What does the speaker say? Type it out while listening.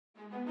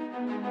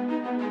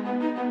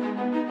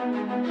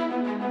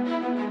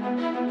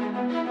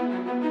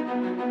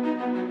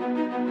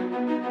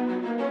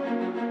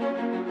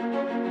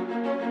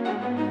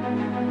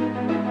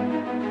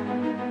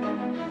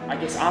I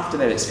guess after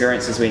that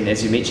experience is when,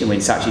 as you mentioned, when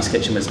Sachie's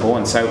Kitchen was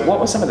born. So what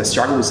were some of the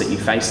struggles that you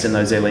faced in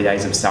those early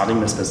days of starting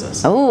this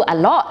business? Oh, a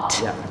lot,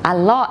 a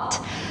lot.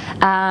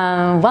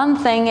 One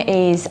thing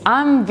is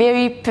I'm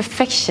very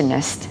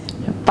perfectionist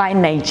by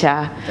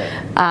nature,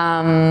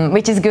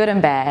 which is good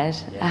and bad.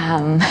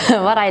 One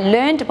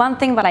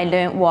thing I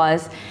learned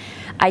was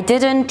I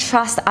didn't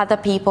trust other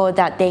people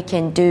that they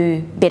can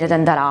do better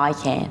than that I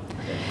can.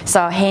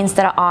 So hence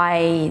that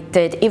I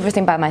did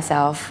everything by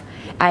myself.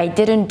 I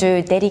didn't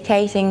do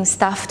dedicating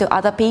stuff to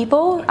other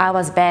people. I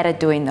was bad at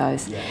doing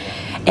those.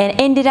 And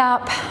ended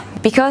up,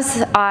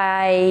 because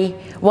I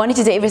wanted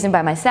to do everything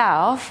by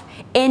myself,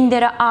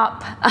 ended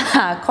up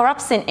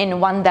corrupting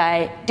in one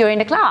day during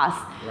the class.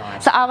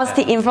 Right. So I was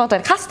in front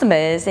of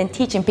customers and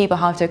teaching people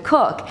how to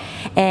cook.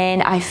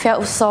 And I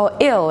felt so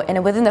ill,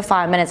 and within the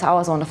 5 minutes I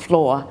was on the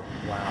floor.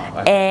 Wow.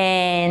 Okay.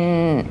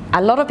 And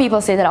a lot of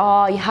people say that,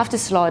 oh, you have to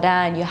slow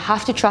down, you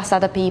have to trust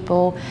other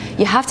people,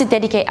 you have to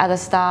dedicate other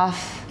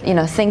stuff, you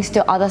know, things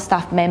to other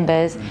staff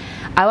members.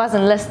 I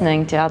wasn't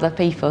listening to other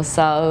people,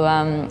 so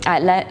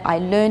I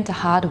learned the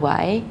hard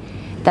way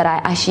that I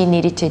actually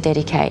needed to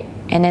dedicate.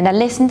 And then the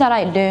lesson that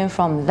I learned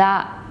from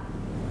that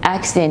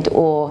accident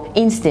or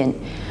instant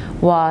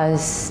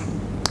was,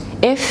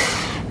 if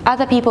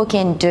other people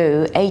can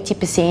do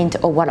 80%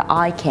 of what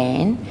I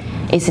can,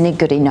 isn't it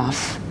good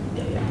enough?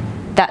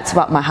 That's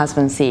what my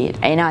husband said,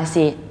 and I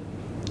said,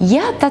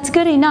 yeah, that's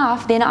good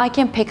enough, then I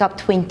can pick up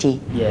 20.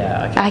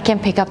 Yeah, okay. I can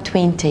pick up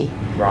 20.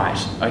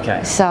 Right,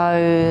 okay.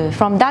 So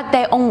from that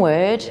day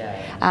onward,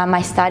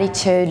 I started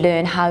to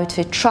learn how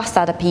to trust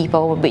other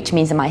people, which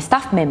means my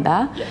staff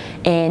member,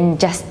 and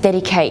just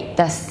dedicate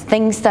the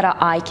things that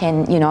I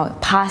can, you know,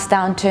 pass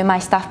down to my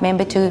staff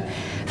member to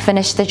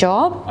finish the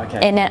job.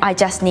 Okay. And then I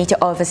just need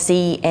to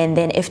oversee, and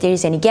then if there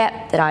is any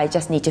gap, that I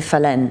just need to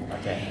fill in.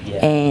 Okay.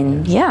 Yeah.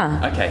 And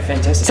Okay,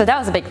 fantastic. So that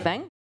was a big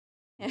thing.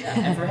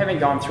 And from having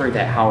gone through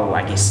that whole,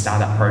 I guess,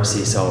 startup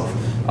process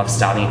of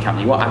starting a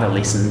company, what other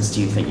lessons do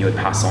you think you would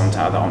pass on to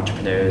other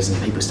entrepreneurs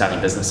and people starting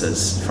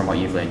businesses from what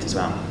you've learned as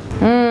well?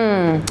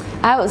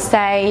 I would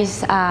say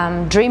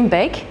dream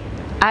big.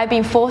 I've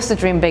been forced to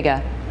dream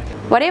bigger.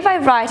 Whatever I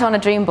write on a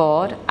dream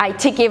board, I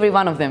tick every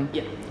one of them.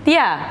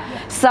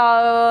 So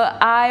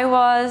I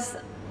was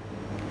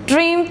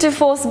dream to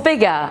force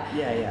bigger.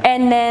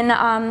 And then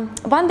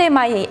one day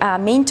my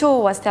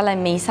mentor was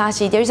telling me,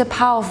 Sachie, there is a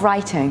power of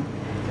writing.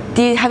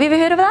 Have you ever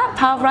heard of that,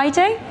 power of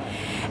writing?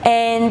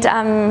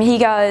 And he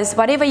goes,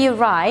 whatever you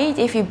write,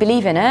 if you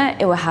believe in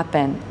it, it will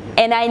happen.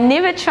 And I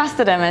never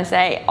trusted him and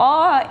say,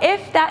 oh,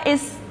 if that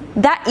is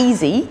that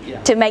easy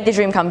to make the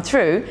dream come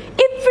true,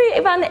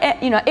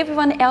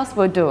 everyone else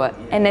will do it.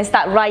 And then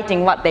start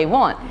writing what they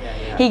want.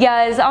 He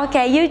goes,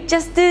 okay, you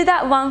just do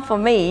that one for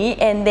me,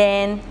 and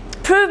then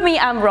prove me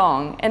I'm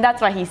wrong. And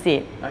that's what he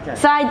said. Okay.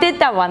 So I did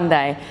that one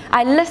day.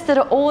 I listed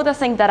all the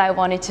things that I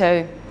wanted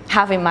to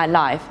have in my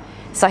life.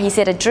 So he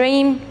said, a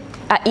dream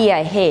a year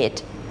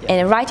ahead,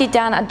 and write it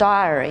down a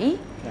diary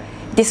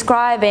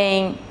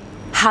describing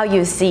how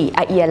you see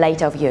a year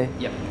later of you.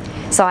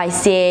 So I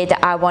said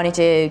I wanted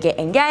to get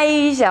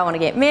engaged, I want to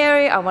get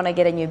married, I want to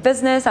get a new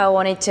business, I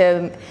wanted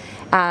to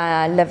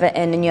live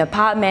in a new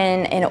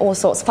apartment, and all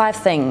sorts, 5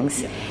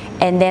 things.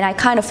 And then I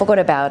kind of forgot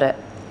about it.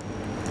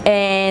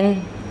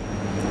 And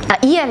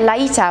a year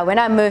later, when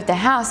I moved the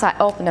house, I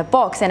opened a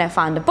box and I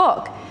found a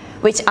book,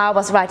 which I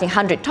was writing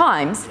 100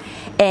 times.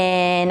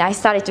 And I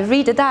started to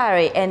read the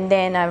diary, and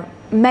then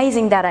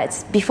amazing that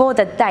it's before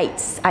the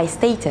dates I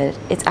stated,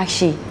 it's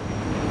actually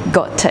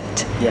got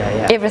ticked.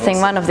 Everything,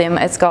 awesome. One of them,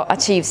 it's got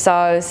achieved.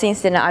 So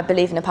since then, I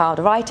believe in the power of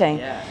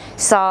writing.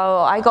 So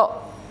I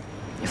got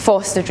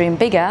forced to dream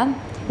bigger.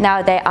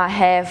 Now that I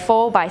have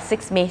 4 by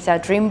 6 meter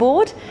dream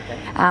board,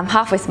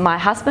 half with my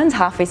husband's,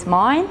 half with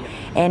mine,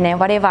 and then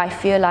whatever I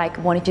feel like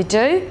wanting to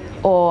do,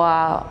 or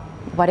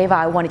whatever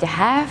I wanted to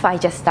have, I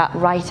just start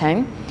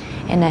writing,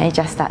 and then it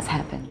just starts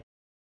happening.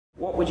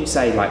 What would you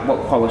say, like, what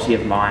quality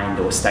of mind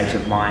or state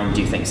of mind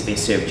do you think is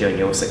best served during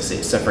your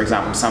success? So for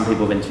example, some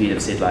people have interviewed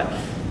have said like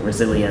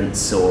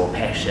resilience or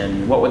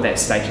passion. What would that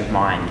state of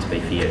mind be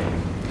for you?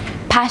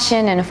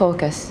 Passion and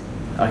focus.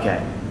 Okay,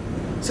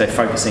 so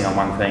focusing on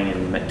one thing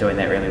and doing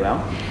that really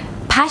well?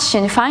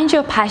 Passion, find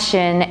your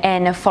passion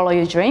and follow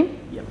your dream.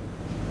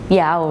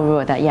 Yeah, I will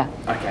rule that,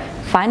 Okay.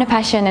 Find a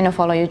passion and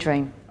follow your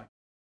dream.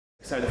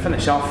 So to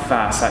finish off,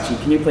 Sachie,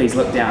 can you please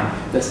look down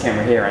this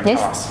camera here and tell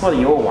us, what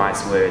are your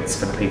wise words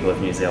for the people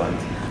of New Zealand?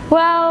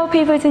 Well,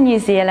 people in New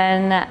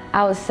Zealand,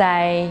 I would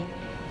say,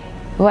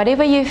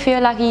 whatever you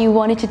feel like you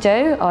wanted to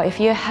do, or if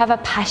you have a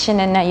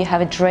passion and you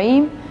have a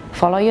dream,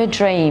 follow your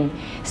dream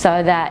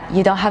so that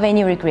you don't have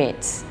any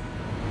regrets.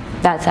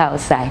 That's what I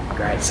would say.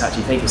 Great,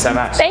 Sachie, thank you so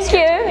much. Thank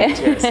you.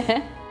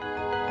 Cheers.